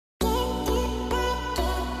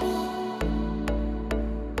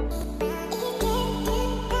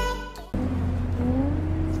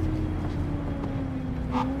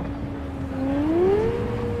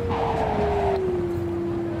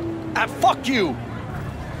Fuck you!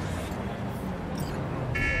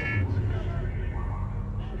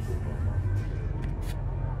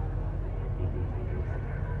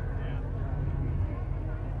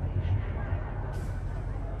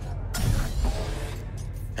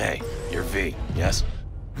 Hey, you're V, yes?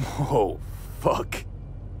 Whoa, fuck.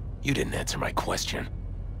 You didn't answer my question.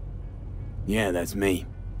 Yeah, that's me.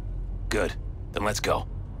 Good. Then let's go.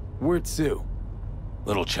 Where to?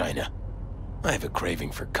 Little China. I have a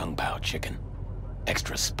craving for Kung Pao chicken.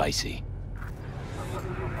 Extra spicy.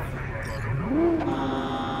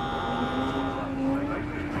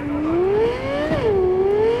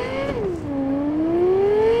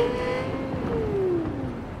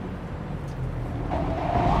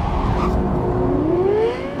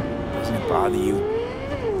 Doesn't it bother you?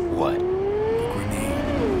 What? The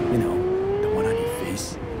grenade. You know, the one on your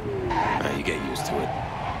face. You get used to it.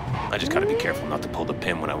 I just gotta be careful not to pull the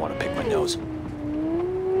pin when I want to pick my nose.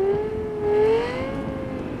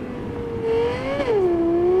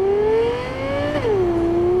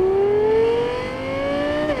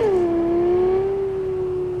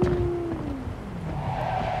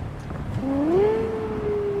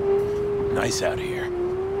 Nice out here.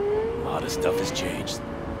 A lot of stuff has changed.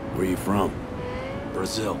 Where you from?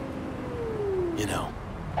 Brazil. You know,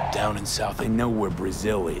 down in South... I know where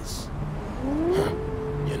Brazil is.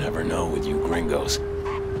 You never know with you gringos.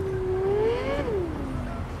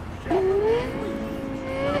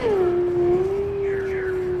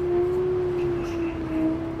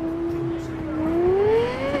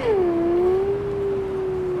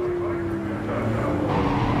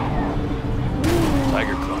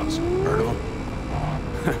 Tiger clubs, heard of them?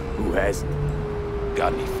 Who hasn't?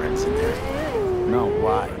 Got any friends in there? No,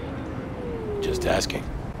 why? Just asking.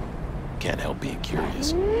 Can't help being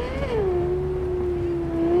curious.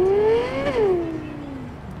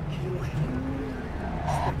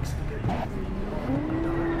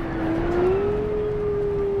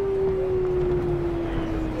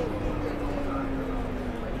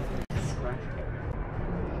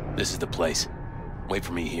 This is the place. Wait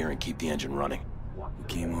for me here and keep the engine running. We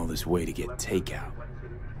came all this way to get takeout.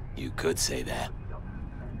 You could say that.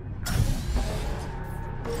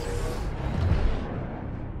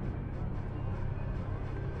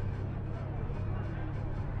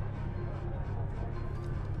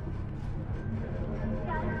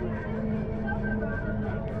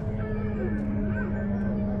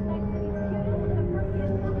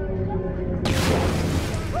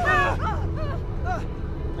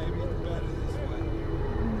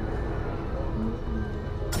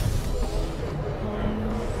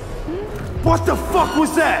 What the fuck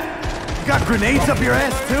was that? You got grenades up your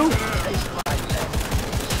ass too?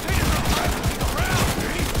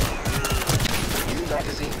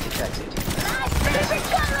 Magazine detected.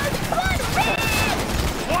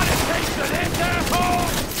 Want to taste of this, asshole?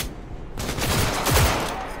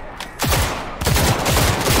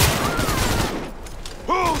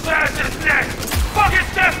 Whose ass is next? Fucking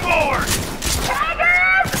step forward!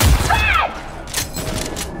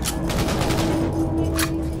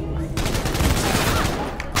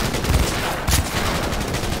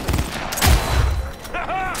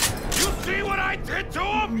 Did to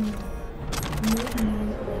him?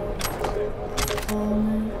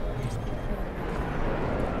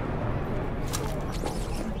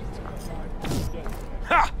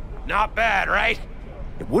 Ha! Not bad, right?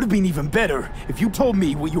 It would have been even better if you told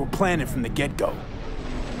me what you were planning from the get-go.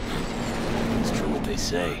 It's true what they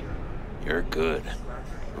say. You're good.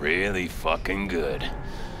 Really fucking good.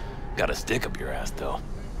 Got a stick up your ass, though.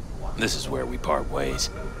 This is where we part ways.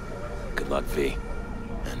 Good luck, V.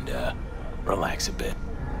 And, relax a bit,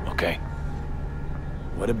 okay?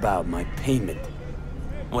 What about my payment?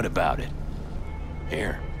 What about it?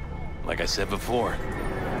 Here, like I said before,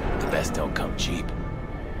 the best don't come cheap.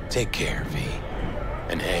 Take care, V.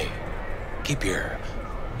 And hey, keep your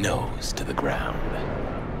nose to the ground.